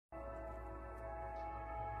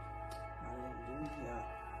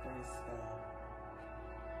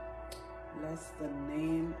Bless the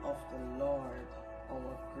name of the Lord,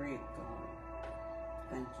 our great God.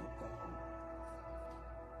 Thank you, God.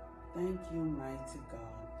 Thank you, mighty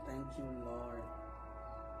God. Thank you, Lord.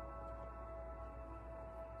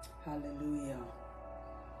 Hallelujah.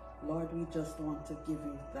 Lord, we just want to give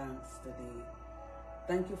you thanks today.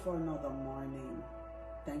 Thank you for another morning.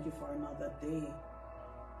 Thank you for another day.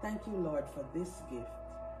 Thank you, Lord, for this gift.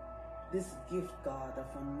 This gift, God,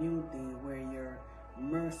 of a new day where your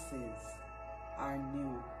mercies are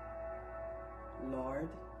new. Lord,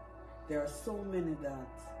 there are so many that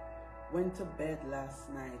went to bed last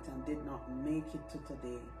night and did not make it to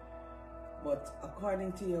today. But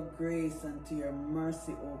according to your grace and to your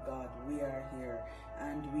mercy, oh God, we are here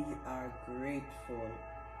and we are grateful.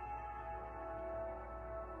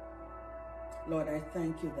 Lord, I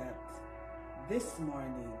thank you that this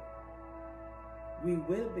morning we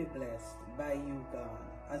will be blessed by you, God.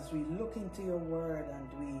 As we look into your word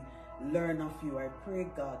and we learn of you, I pray,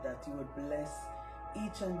 God, that you would bless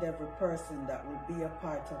each and every person that will be a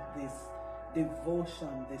part of this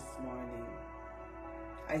devotion this morning.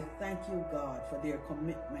 I thank you, God, for their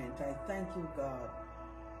commitment. I thank you, God,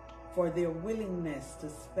 for their willingness to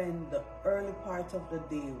spend the early part of the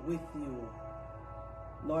day with you.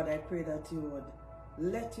 Lord, I pray that you would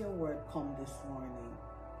let your word come this morning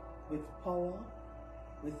with power,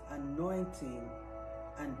 with anointing,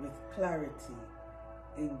 and with clarity.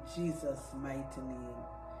 In Jesus' mighty name,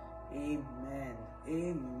 amen.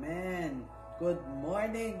 Amen. Good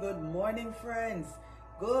morning, friends.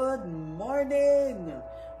 Good morning.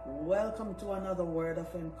 Welcome to another word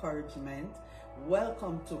of encouragement.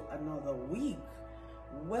 Welcome to another week.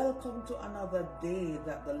 Welcome to another day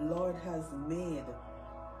that the Lord has made.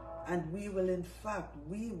 And we will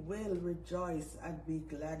rejoice and be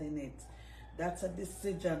glad in it. That's a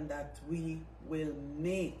decision that we will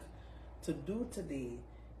make to do today.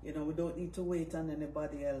 You know, we don't need to wait on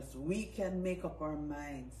anybody else. We can make up our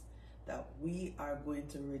minds that we are going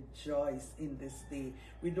to rejoice in this day.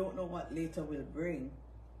 We don't know what later will bring,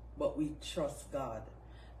 but we trust God.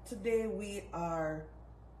 Today we are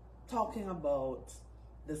talking about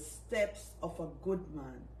the steps of a good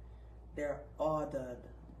man. They're ordered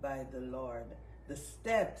by the Lord. The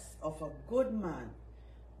steps of a good man,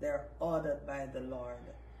 they're ordered by the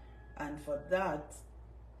Lord. And for that,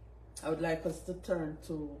 I would like us to turn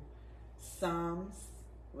to Psalm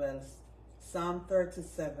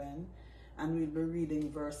 37, and we'll be reading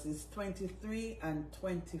verses 23 and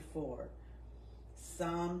 24.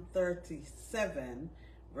 Psalm 37,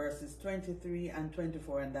 verses 23 and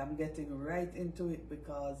 24, and I'm getting right into it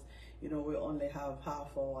because, you know, we only have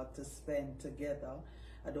half hour to spend together.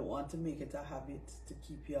 I don't want to make it a habit to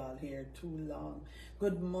keep you all here too long.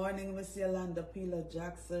 Good morning, Miss Yolanda Peeler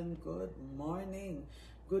Jackson. Good morning.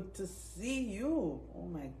 Good to see you. Oh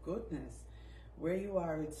my goodness. Where you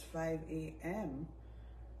are, it's 5 a.m.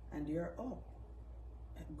 and you're up.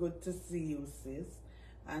 Good to see you, sis.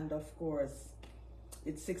 And of course,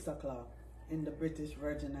 it's 6 o'clock in the British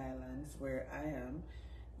Virgin Islands where I am.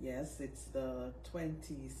 Yes, it's the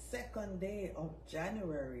 22nd day of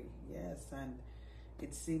January. Yes, and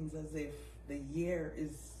it seems as if the year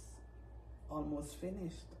is almost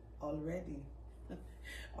finished already.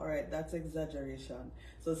 All right, that's exaggeration.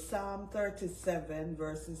 So Psalm 37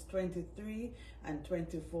 verses 23 and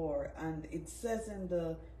 24, and it says in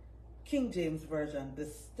the King James Version, the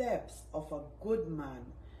steps of a good man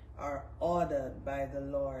are ordered by the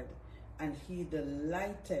Lord, and he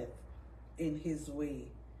delighteth in his way.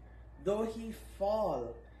 Though he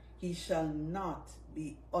fall, he shall not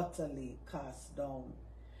be utterly cast down,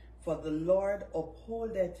 for the Lord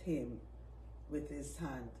upholdeth him with his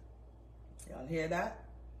hand. Y'all hear that?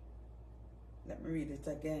 Let me read it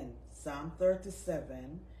again. Psalm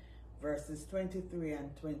 37, verses 23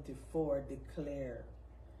 and 24 declare,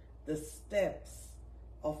 the steps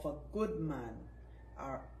of a good man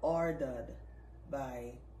are ordered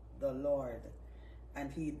by the Lord,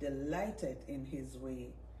 and he delighteth in his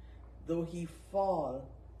way. Though he fall,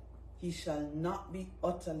 he shall not be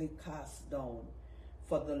utterly cast down,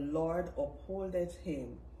 for the Lord upholdeth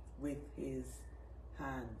him with his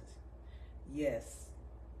hand. Yes.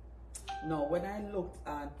 Now, when I looked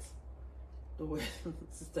at the way,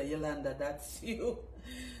 Sister Yolanda, that's you.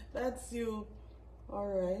 That's you. All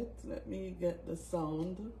right, let me get the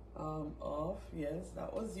sound off. Yes,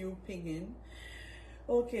 that was you pinging.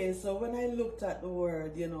 Okay, so when I looked at the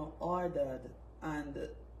word, you know, ordered, and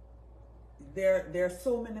there are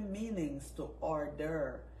so many meanings to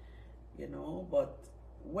order, you know, but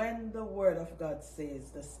when the word of God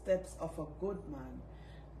says the steps of a good man,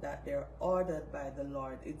 that they're ordered by the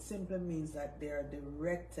Lord, it simply means that they are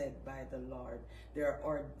directed by the Lord. They are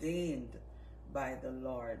ordained by the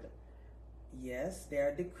Lord. Yes, they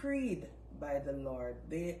are decreed by the Lord.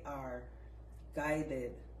 They are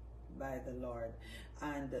guided by the Lord.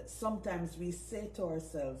 And sometimes we say to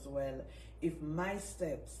ourselves, well, if my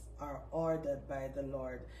steps are ordered by the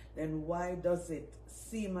Lord, then why does it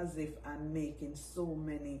seem as if I'm making so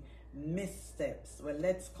many missteps? Well,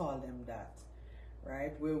 let's call them that,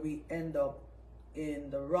 right? Where we end up in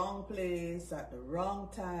the wrong place at the wrong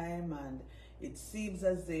time, and it seems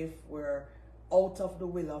as if we're out of the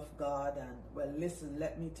will of God. And well, listen,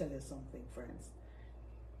 let me tell you something, friends.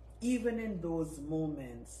 Even in those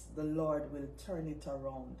moments, the Lord will turn it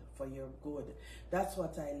around for your good. That's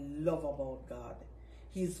what I love about God.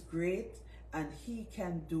 He's great and he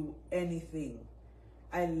can do anything.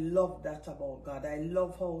 I love that about God. I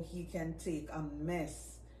love how he can take a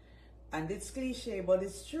mess, and it's cliche, but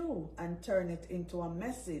it's true, and turn it into a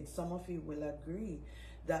message. Some of you will agree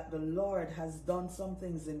that the Lord has done some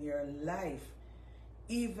things in your life,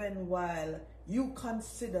 even while you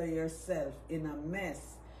consider yourself in a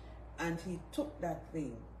mess. And he took that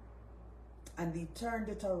thing and he turned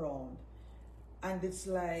it around. And it's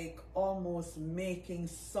like almost making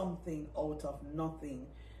something out of nothing.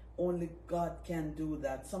 Only God can do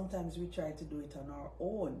that. Sometimes we try to do it on our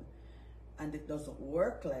own, and it doesn't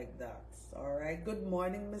work like that. All right. Good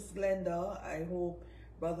morning, Miss Glenda. I hope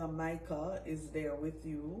Brother Micah is there with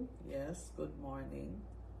you. Yes, good morning.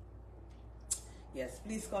 Yes,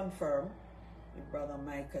 please confirm if Brother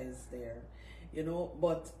Micah is there. You know,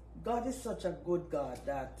 but God is such a good God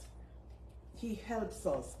that he helps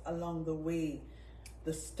us along the way.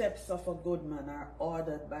 The steps of a good man are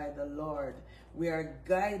ordered by the Lord. We are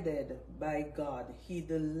guided by God. He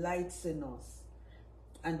delights in us,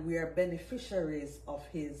 and we are beneficiaries of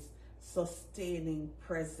his sustaining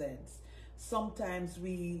presence. Sometimes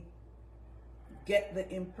we get the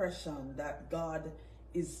impression that God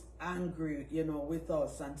is angry, you know, with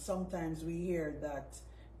us, and sometimes we hear that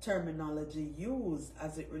terminology used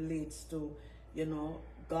as it relates to, you know,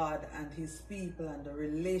 God and his people and the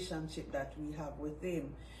relationship that we have with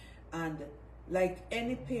him. And like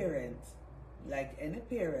any parent,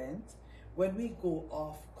 when we go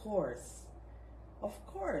off course, of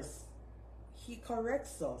course, he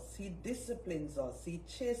corrects us, he disciplines us, he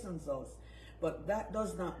chastens us, but that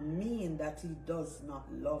does not mean that he does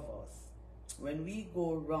not love us. When we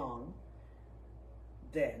go wrong,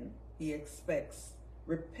 then he expects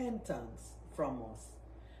repentance from us.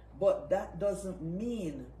 But that doesn't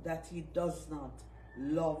mean that he does not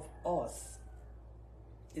love us.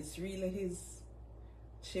 It's really his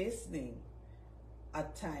chastening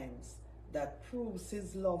at times that proves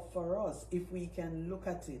his love for us, if we can look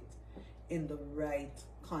at it in the right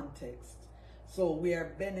context. So we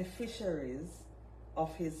are beneficiaries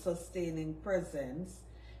of his sustaining presence.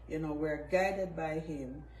 You know, we're guided by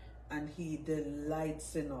him, and he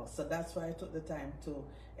delights in us. So that's why I took the time to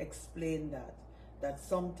explain that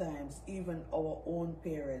sometimes even our own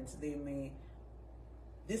parents, they may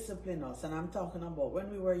discipline us. And I'm talking about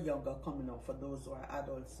when we were younger coming up, for those who are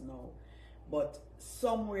adults now. But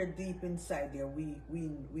somewhere deep inside there, we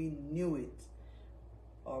knew it,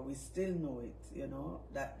 or we still know it, you know,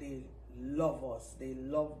 that they love us, they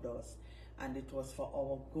loved us, and it was for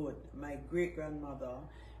our good. My great-grandmother,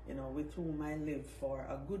 you know, with whom I lived for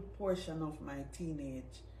a good portion of my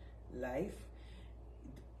teenage life,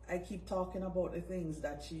 I keep talking about the things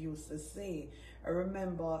that she used to say. I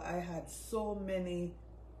remember I had so many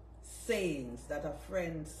sayings that a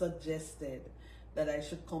friend suggested that I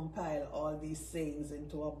should compile all these sayings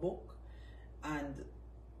into a book and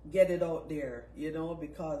get it out there, you know,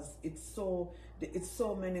 because it's so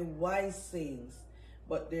many wise sayings,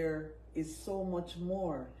 but there is so much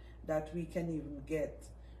more that we can even get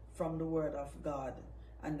from the Word of God,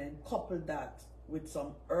 and then couple that with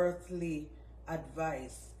some earthly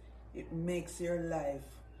advice. It makes your life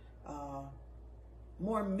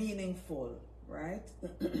more meaningful, right?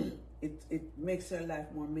 it makes your life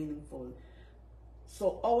more meaningful.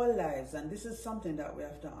 So our lives, and this is something that we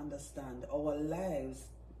have to understand, our lives,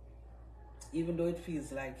 even though it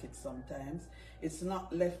feels like it sometimes, it's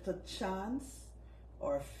not left to chance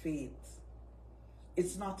or fate.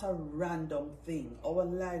 It's not a random thing. Our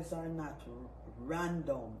lives are not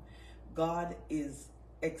random. God is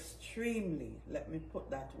extremely, let me put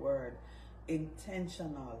that word,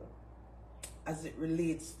 intentional as it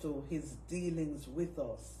relates to his dealings with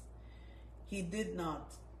us. He did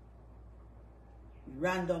not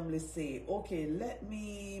randomly say, okay, let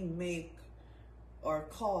me make or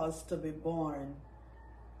cause to be born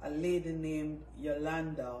a lady named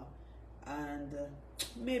Yolanda, and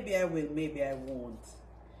maybe I will, maybe I won't.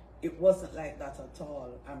 It wasn't like that at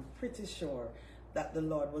all. I'm pretty sure that the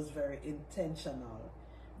Lord was very intentional,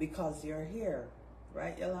 because you're here,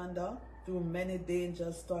 right, Yolanda? Through many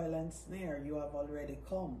dangers, toil, and snare, you have already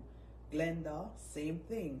come. Glenda, same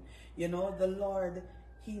thing. You know, the Lord,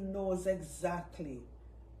 He knows exactly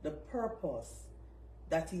the purpose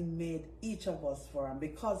that He made each of us for. And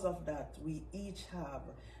because of that, we each have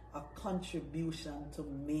a contribution to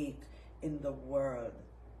make in the world.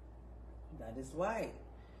 That is why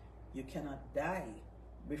you cannot die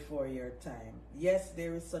before your time. Yes,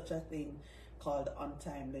 there is such a thing called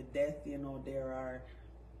untimely death. You know, there are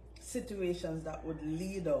situations that would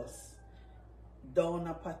lead us down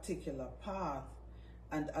a particular path,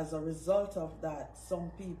 and as a result of that,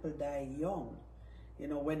 some people die young, you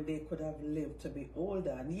know, when they could have lived to be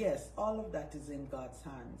older. And yes, all of that is in God's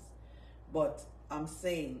hands. But I'm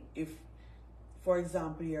saying, if, for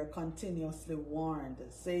example, you're continuously warned,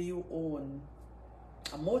 say you own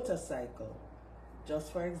a motorcycle,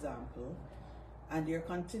 just for example, and you're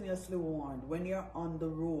continuously warned, when you're on the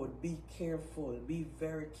road, be careful, be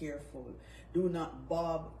very careful. Do not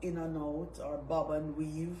bob in and out or bob and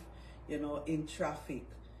weave, you know, in traffic.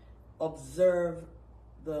 Observe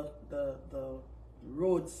the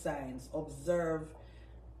road signs, observe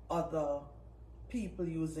other people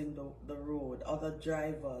using the road, other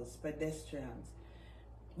drivers, pedestrians.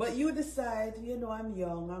 But you decide, you know, I'm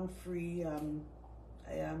young, I'm free,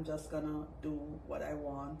 I am just gonna do what I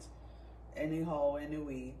want anyhow,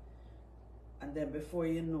 anyway. And then before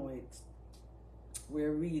you know it,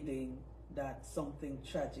 we're reading that something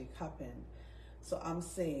tragic happened. So I'm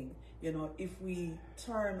saying, you know, if we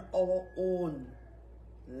turn our own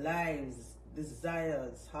lives,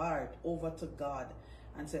 desires, heart over to God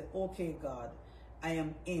and say, okay, God, I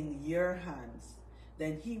am in your hands,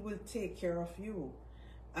 then He will take care of you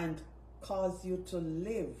and cause you to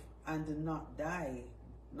live and not die,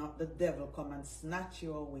 not the devil come and snatch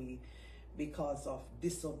you away because of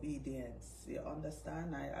disobedience. You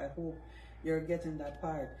understand? I hope you're getting that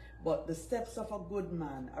part. But the steps of a good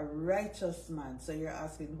man, a righteous man. So you're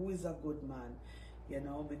asking, who is a good man? You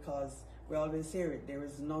know, because we always hear it, there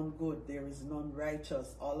is none good, there is none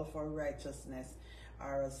righteous. All of our righteousness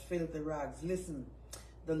are as filthy rags. Listen,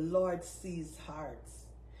 the Lord sees hearts.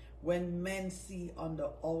 When men see on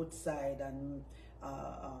the outside, and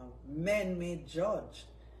men may judge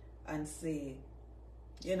and say,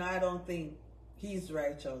 you know, I don't think he's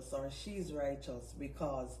righteous or she's righteous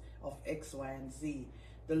because of X, Y, and Z.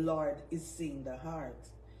 The Lord is seeing the heart.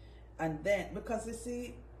 And then, because you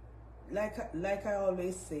see, like I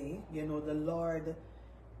always say, you know, the Lord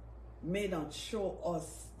may not show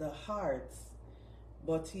us the hearts,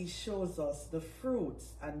 but He shows us the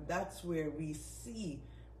fruits. And that's where we see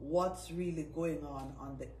what's really going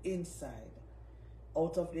on the inside.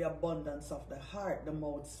 Out of the abundance of the heart, the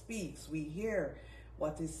mouth speaks. We hear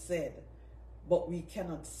what is said, but we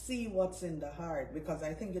cannot see what's in the heart, because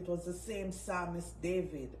I think it was the same psalmist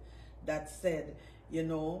David that said, you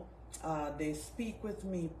know, they speak with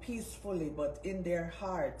me peacefully, but in their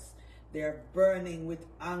hearts, they're burning with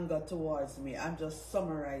anger towards me. I'm just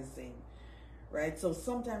summarizing, right? So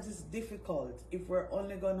sometimes it's difficult if we're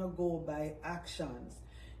only gonna go by actions,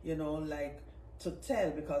 you know, like to tell,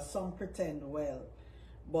 because some pretend well.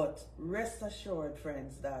 But rest assured,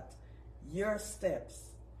 friends, that your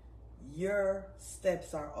steps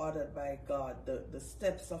are ordered by God. The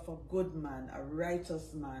steps of a good man, a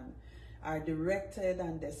righteous man, are directed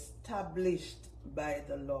and established by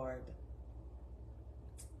the Lord.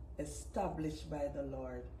 Established by the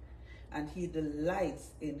Lord. And He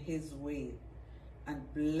delights in His way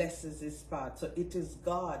and blesses His path. So it is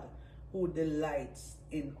God who delights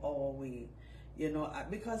in our way. You know,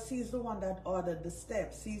 because He's the one that ordered the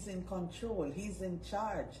steps. He's in control. He's in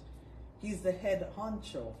charge. He's the head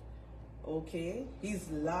honcho. Okay? He's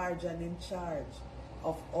large and in charge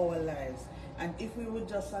of our lives. And if we would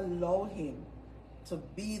just allow Him to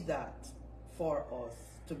be that for us,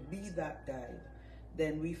 to be that guide,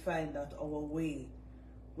 then we find that our way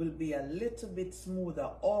will be a little bit smoother,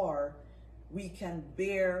 or we can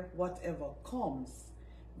bear whatever comes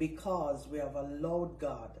because we have allowed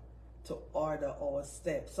God to order our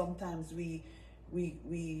steps. Sometimes we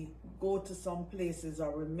go to some places,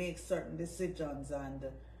 or we make certain decisions, and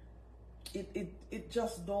it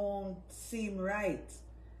just don't seem right.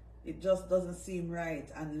 It just doesn't seem right.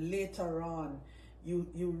 And later on, you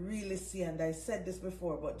really see, and I said this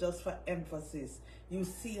before, but just for emphasis, you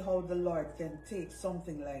see how the Lord can take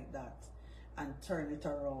something like that and turn it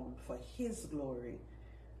around for His glory.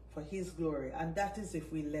 For His glory. And that is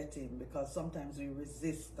if we let Him, because sometimes we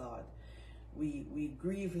resist God. We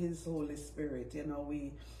grieve His Holy Spirit. You know,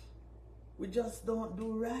 we just don't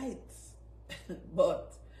do right.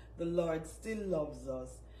 But the Lord still loves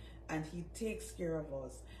us, and he takes care of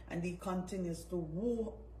us, and he continues to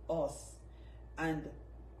woo us. And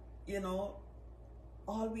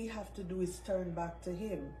all we have to do is turn back to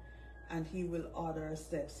him, and he will order our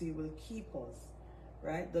steps. He will keep us,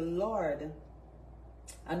 right? The Lord.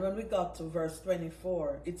 And when we got to verse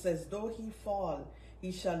 24, it says, though he fall,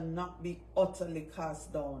 he shall not be utterly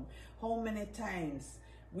cast down. How many times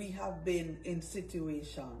we have been in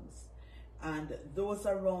situations, and those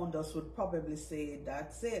around us would probably say,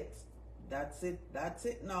 that's it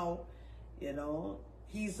now,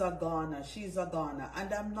 he's a goner, she's a goner.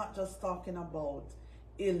 And I'm not just talking about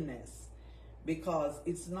illness, because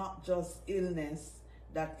it's not just illness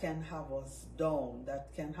that can have us down,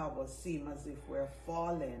 that can have us seem as if we're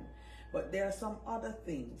falling. But there are some other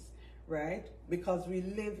things, right? Because we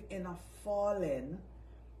live in a fallen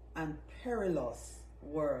and perilous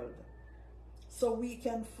world. So we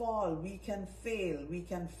can fall, we can fail, we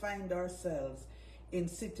can find ourselves in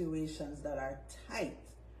situations that are tight.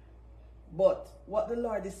 But what the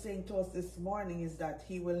Lord is saying to us this morning is that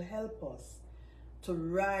he will help us to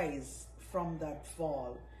rise from that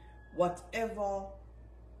fall. Whatever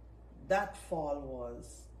that fall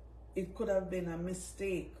was, it could have been a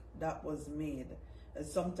mistake that was made. And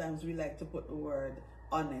sometimes we like to put the word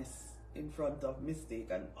honest in front of mistake,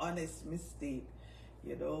 an honest mistake,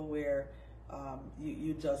 where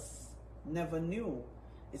you just never knew.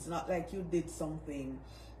 It's not like you did something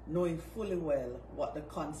knowing fully well what the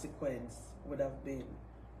consequence would have been.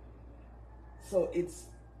 So it's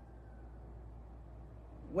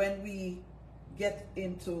when we get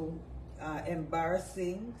into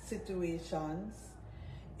embarrassing situations,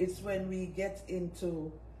 it's when we get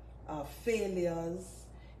into failures,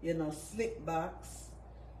 slipbacks,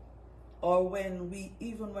 or when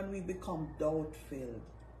we become doubt-filled.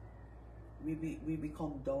 We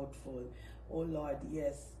become doubtful. Oh Lord,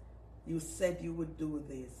 yes, you said you would do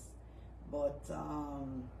this, but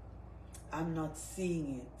I'm not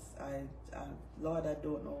seeing it. Lord, I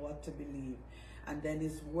don't know what to believe. And then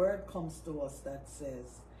his word comes to us that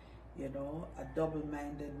says, a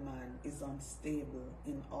double-minded man is unstable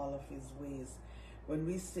in all of his ways. When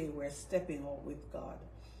we say we're stepping out with God,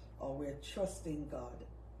 or we're trusting God,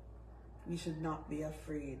 we should not be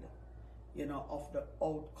afraid, of the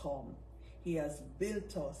outcome. He has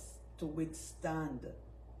built us to withstand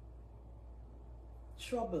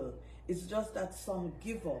trouble. It's just that some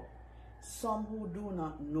give up. Some who do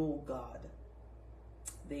not know God,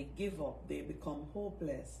 they give up. They become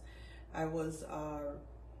hopeless. I was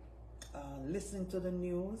listening to the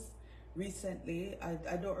news recently.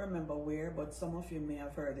 I don't remember where, but some of you may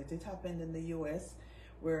have heard it. It happened in the US,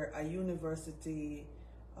 where a university,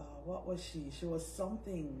 what was she? She was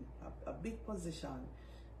something, a big position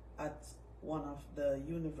at one of the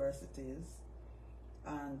universities,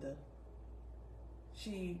 and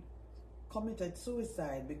she committed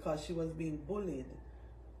suicide because she was being bullied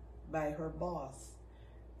by her boss.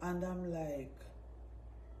 And I'm like,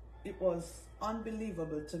 it was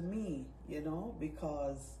unbelievable to me,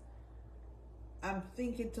 because I'm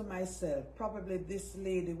thinking to myself, probably this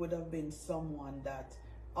lady would have been someone that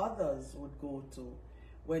others would go to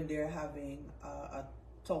when they're having a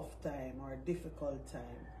tough time or a difficult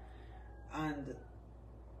time. And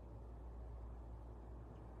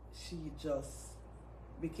she just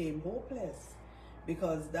became hopeless,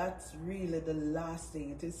 because that's really the last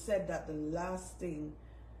thing. It is said that the last thing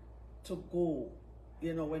to go,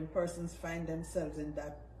 when persons find themselves in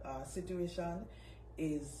that situation,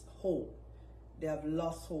 is hope. They have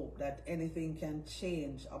lost hope that anything can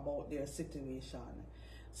change about their situation.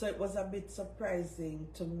 So it was a bit surprising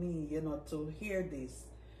to me, to hear this,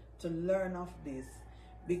 to learn of this,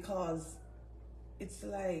 because it's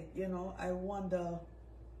like, I wonder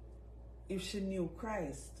if she knew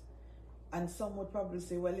Christ. And some would probably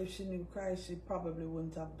say, well, if she knew Christ, she probably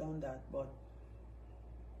wouldn't have done that. But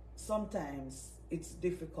sometimes it's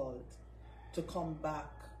difficult to come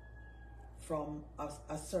back from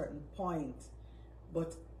a certain point.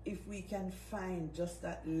 But if we can find just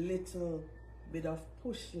that little bit of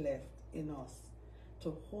push left in us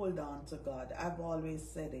to hold on to God, I've always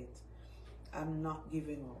said it, I'm not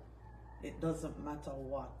giving up. It doesn't matter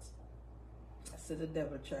what. I said the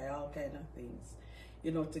devil try all kind of things,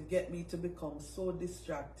 to get me to become so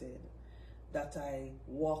distracted that I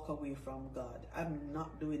walk away from God. I'm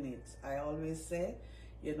not doing it. I always say,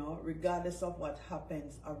 regardless of what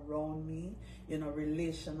happens around me,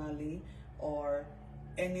 relationally or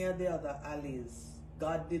any of the other alleys,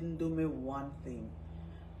 God didn't do me one thing.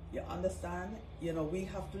 You understand? We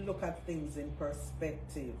have to look at things in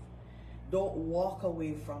perspective. Don't walk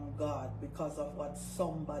away from God because of what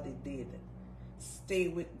somebody did. stay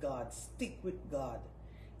with God, stick with God.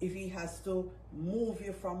 If he has to move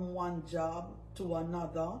you from one job to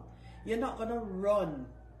another, you're not going to run,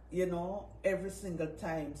 you know, every single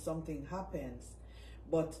time something happens.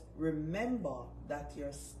 But remember that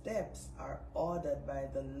your steps are ordered by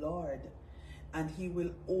the Lord, and he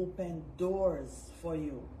will open doors for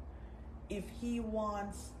you. If he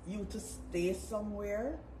wants you to stay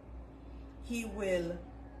somewhere, he will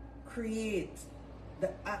create the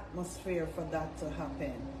atmosphere for that to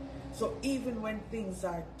happen. So even when things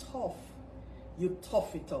are tough, you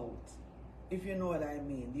tough it out. If you know what I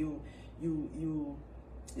mean. You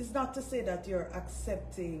it's not to say that you're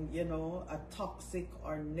accepting, you know, a toxic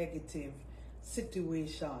or negative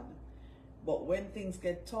situation. But when things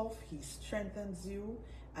get tough, he strengthens you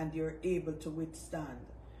and you're able to withstand.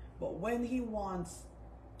 But when he wants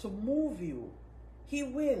to move you, he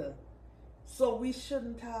will. So we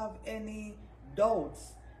shouldn't have any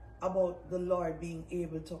doubts about the Lord being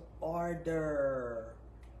able to order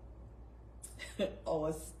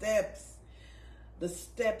our steps. The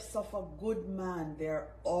steps of a good man, they're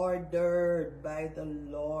ordered by the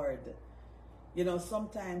Lord. You know,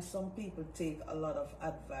 sometimes some people take a lot of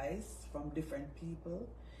advice from different people,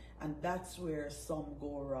 and that's where some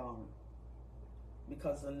go wrong.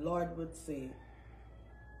 Because the Lord would say,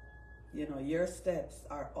 you know, your steps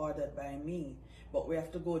are ordered by me, but we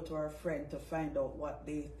have to go to our friend to find out what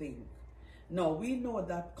they think. Now, we know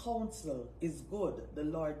that counsel is good. The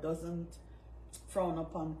Lord doesn't frown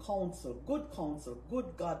upon counsel, good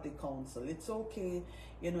godly counsel. It's okay,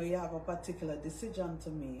 you know, you have a particular decision to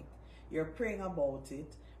make, you're praying about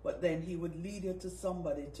it, but then he would lead you to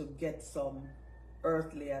somebody to get some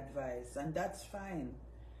earthly advice, and that's fine.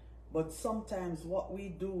 But sometimes what we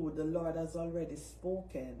do, the Lord has already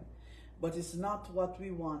spoken, but it's not what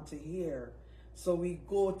we want to hear. So we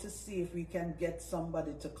go to see if we can get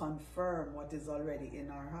somebody to confirm what is already in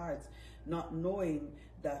our hearts, not knowing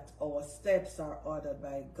that our steps are ordered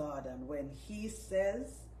by God. And when he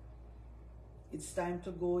says, it's time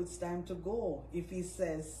to go, it's time to go. If he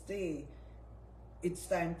says stay, it's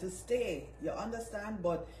time to stay. You understand?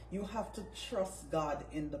 But you have to trust God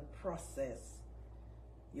in the process.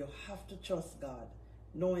 You have to trust God,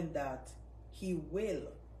 knowing that he will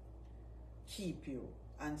keep you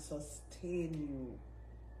and sustain you,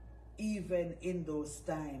 even in those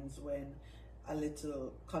times when a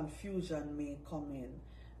little confusion may come in.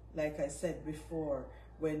 Like I said before,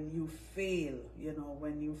 when you fail, you know,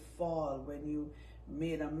 when you fall, when you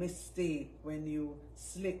made a mistake, when you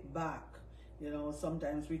slip back, you know,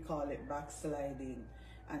 sometimes we call it backsliding.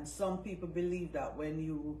 And some people believe that when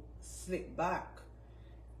you slip back,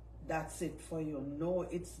 that's it for you. No,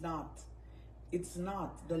 it's not. It's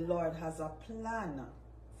not. The Lord has a plan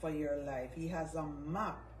for your life. He has a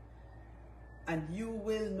map. And you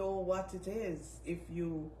will know what it is if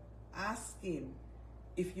you ask him,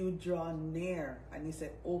 if you draw near and he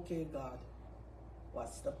said, okay, God,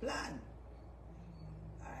 what's the plan?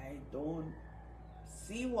 I don't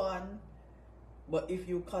see one. But if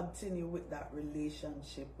you continue with that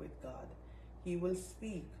relationship with God, he will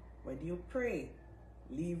speak. When you pray,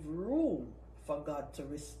 leave room for God to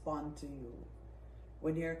respond to you.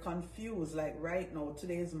 When you're confused, like right now,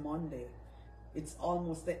 today is Monday. It's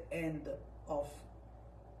almost the end of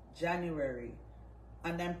January.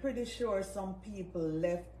 And I'm pretty sure some people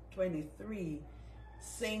left 23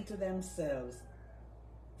 saying to themselves,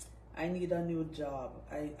 I need a new job.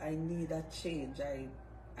 I need a change.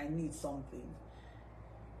 I need something.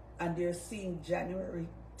 And they're seeing January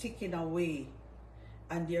ticking away,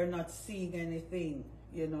 and they're not seeing anything,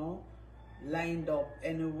 you know, lined up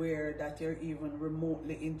anywhere that you're even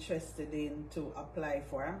remotely interested in to apply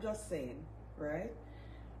for. I'm just saying, right?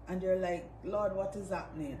 And you're like, Lord, what is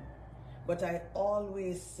happening? But I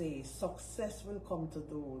always say success will come to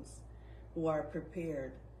those who are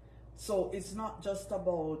prepared. So it's not just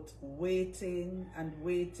about waiting and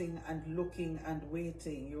waiting and looking and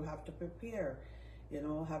waiting. You have to prepare. You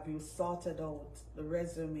know, have you sorted out the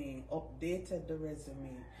resume, updated the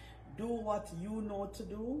resume? Do what you know to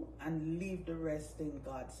do and leave the rest in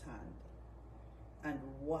God's hand. And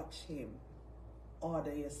watch him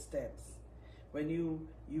order your steps. When you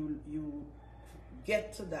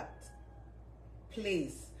get to that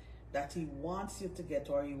place that he wants you to get,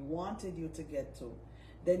 or he wanted you to get to,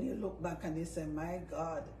 then you look back and you say, my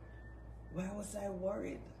God, why was I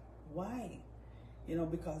worried? Why? You know,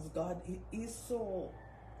 because God,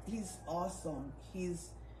 he's awesome. He's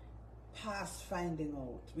past finding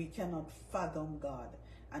out. We cannot fathom God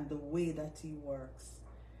and the way that he works.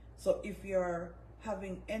 So if you're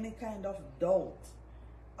having any kind of doubt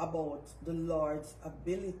about the Lord's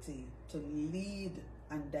ability to lead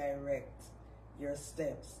and direct your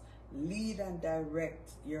steps. Lead and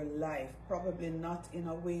direct your life, probably not in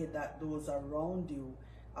a way that those around you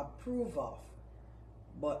approve of,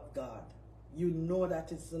 but God. You know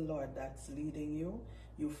that it's the Lord that's leading you.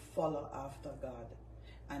 You follow after God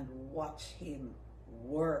and watch him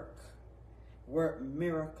work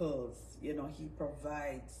miracles. You know, he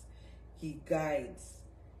provides, he guides,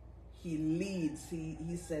 he leads.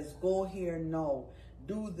 He says, go here now,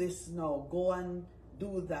 do this now, go and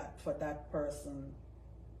do that for that person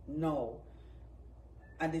now.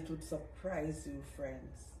 And it would surprise you,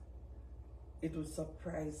 friends. It would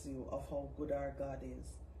surprise you of how good our God is.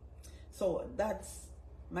 So that's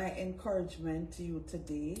my encouragement to you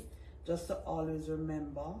today, just to always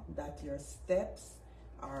remember that your steps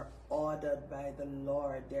are ordered by the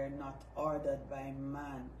Lord. They're not ordered by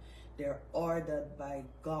man. They're ordered by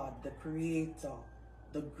God, the Creator,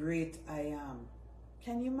 the great I am.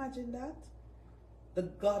 Can you imagine that? The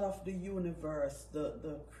God of the universe,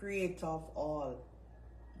 the Creator of all,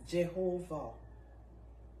 Jehovah.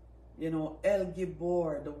 You know, El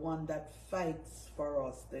Gibor, the one that fights for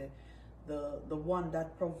us, the one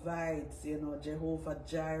that provides, you know, Jehovah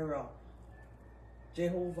Jireh,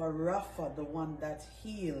 Jehovah Rapha, the one that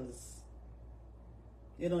heals,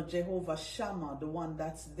 you know, Jehovah Shammah, the one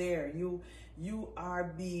that's there. You are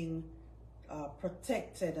being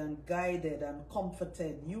protected and guided and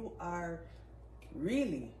comforted. You are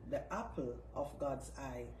really the apple of God's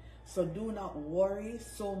eye. So do not worry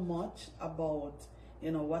so much about,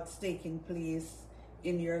 you know, what's taking place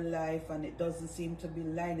in your life and it doesn't seem to be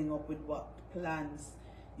lining up with what plans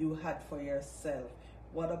you had for yourself.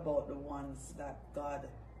 What about the ones that God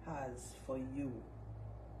has for you?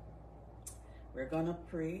 We're gonna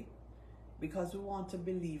pray because we want to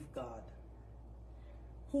believe God.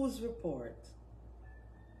 Whose report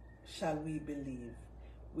shall we believe?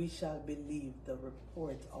 We shall believe the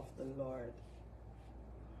report of the Lord.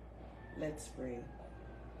 Let's pray.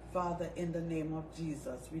 Father, in the name of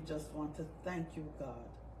Jesus, we just want to thank you, God.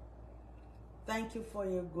 Thank you for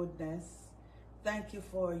your goodness. Thank you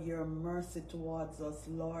for your mercy towards us,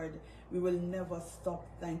 Lord. We will never stop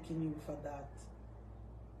thanking you for that,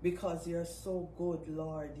 because you're so good,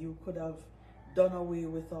 Lord. You could have done away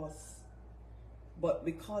with us, but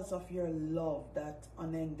because of your love, that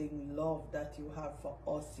unending love that you have for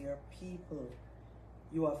us, your people,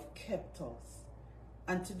 you have kept us.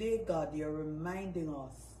 And today, God, you're reminding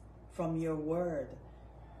us from your word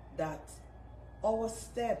that our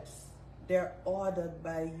steps, they're ordered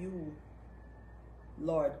by you,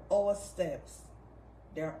 Lord. Our steps,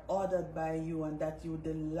 they're ordered by you, and that you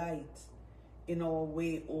delight in our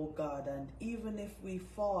way, O God. And even if we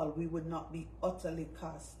fall, we would not be utterly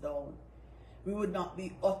cast down. We would not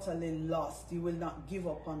be utterly lost. You will not give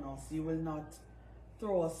up on us. You will not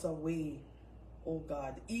throw us away, O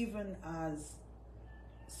God. Even as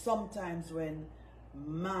sometimes when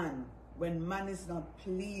man is not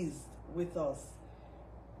pleased with us,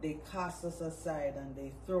 they cast us aside and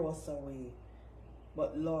they throw us away.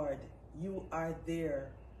 But Lord, you are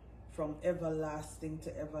there from everlasting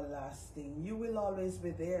to everlasting. You will always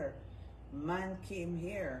be there. Man came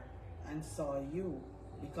here and saw you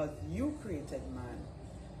because you created man,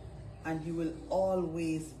 and you will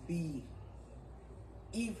always be,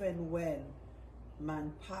 even when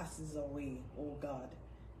man passes away, oh God,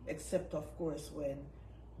 except of course when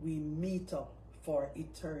we meet up for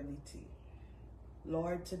eternity.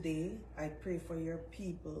 Lord, today I pray for your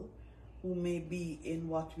people who may be in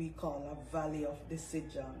what we call a valley of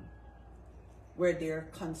decision, where they're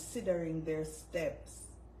considering their steps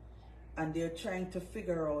and they're trying to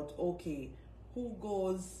figure out, okay, who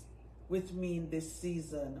goes with me in this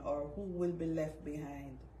season, or who will be left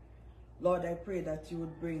behind. Lord, I pray that you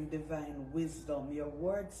would bring divine wisdom. Your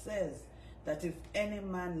word says that if any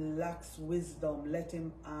man lacks wisdom, let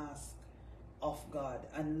him ask of God.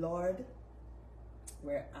 And Lord,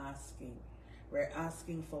 we're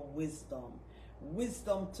asking for wisdom.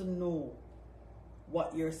 Wisdom to know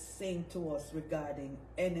what you're saying to us regarding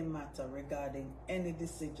any matter, regarding any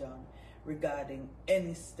decision, regarding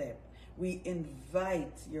any step. We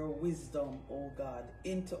invite your wisdom, oh God,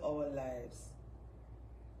 into our lives.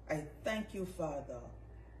 I thank you, Father,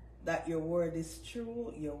 that your word is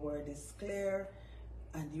true, your word is clear,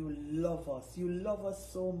 and you love us. You love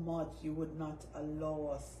us so much, you would not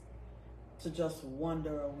allow us to just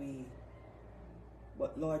wander away.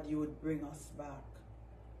 But Lord, you would bring us back,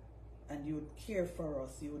 and you would care for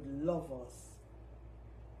us, you would love us.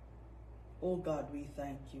 Oh God, we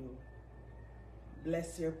thank you.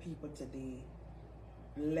 Bless your people today.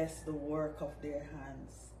 Bless the work of their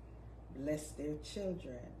hands. Bless their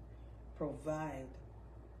children. Provide,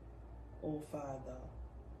 oh Father.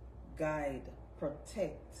 Guide,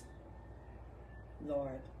 protect.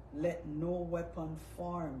 Lord, let no weapon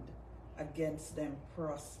formed against them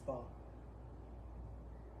prosper.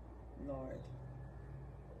 Lord,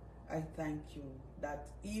 I thank you that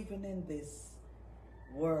even in this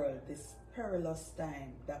world, this perilous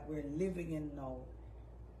time that we're living in now,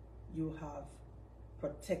 you have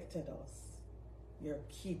protected us. You're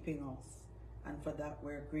keeping us. And for that,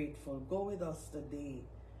 we're grateful. Go with us today.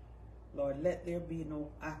 Lord, let there be no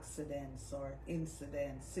accidents or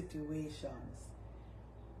incidents, situations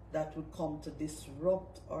that would come to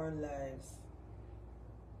disrupt our lives,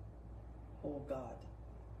 oh God,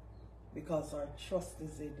 because our trust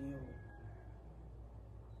is in you.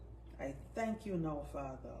 I thank you now,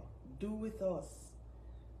 Father. Do with us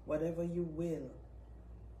whatever you will.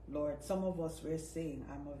 Lord, some of us were saying,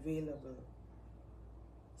 I'm available.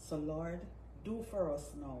 So Lord, do for us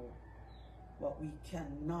now what we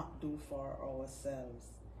cannot do for ourselves.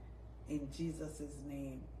 In Jesus'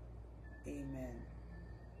 name, amen.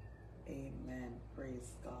 Amen.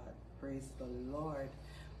 Praise God. Praise the Lord.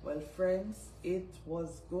 Well, friends, it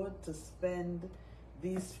was good to spend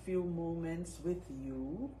these few moments with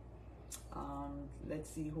you. Let's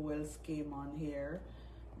see who else came on here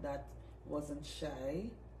that wasn't shy.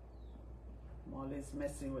 I'm always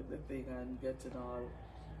messing with the thing and getting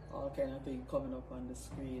all kind of thing coming up on the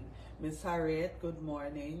screen. Miss Harriet, good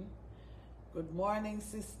morning. Good morning,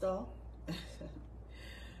 sister.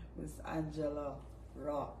 Miss Angela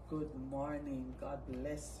Rock, good morning. God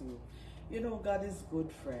bless you. You know, God is good,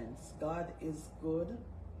 friends. God is good.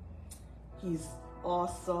 He's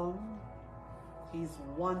awesome. He's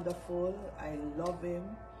wonderful. I love him.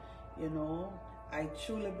 You know, I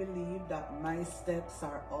truly believe that my steps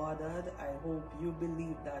are ordered. I hope you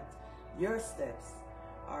believe that your steps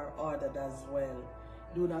are ordered as well.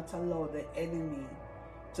 Do not allow the enemy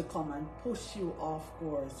to come and push you off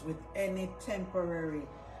course with any temporary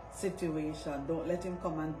situation. Don't let him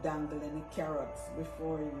come and dangle any carrots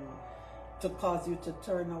before you to cause you to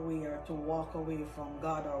turn away or to walk away from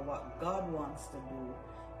God or what God wants to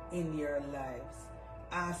do in your lives.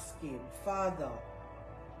 Ask him, Father,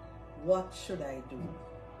 what should I do?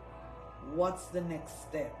 What's the next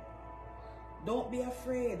step? Don't be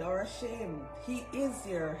afraid or ashamed. He is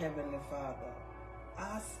your Heavenly Father.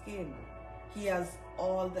 Ask him. He has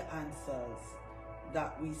all the answers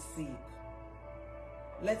that we seek.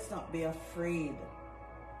 Let's not be afraid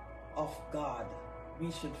of God.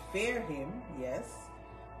 We should fear him, yes.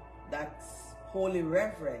 That's holy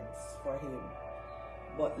reverence for him.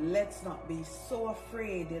 But let's not be so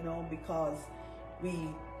afraid, you know, because we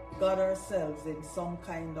got ourselves in some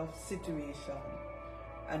kind of situation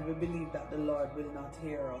and we believe that the Lord will not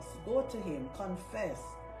hear us. Go to him, confess,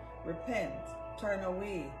 repent, turn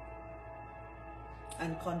away,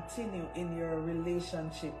 and continue in your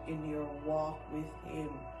relationship, in your walk with him.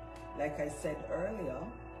 Like I said earlier,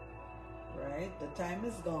 right? The time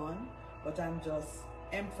is gone, but I'm just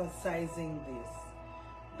emphasizing this,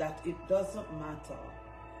 that it doesn't matter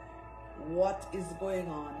what is going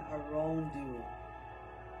on around you.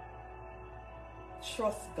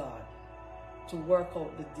 Trust God to work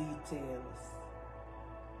out the details.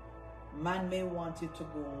 Man may want you to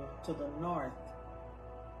go to the north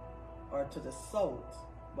or to the south,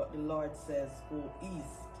 but the Lord says go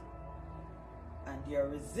east, and you're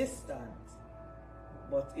resistant.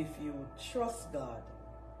 But if you trust God,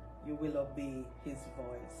 you will obey his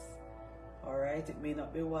voice. All right, it may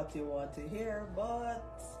not be what you want to hear,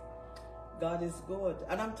 but God is good.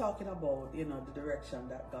 And I'm talking about, you know, the direction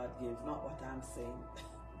that God gives, not what I'm saying.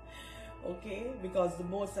 Okay, because the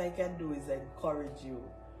most I can do is encourage you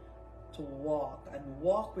to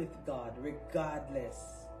walk with God regardless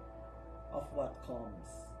of what comes.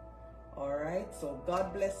 All right, so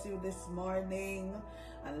God bless you this morning,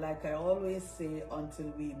 and like I always say,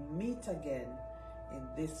 until we meet again in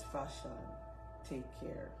this fashion, take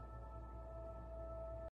care.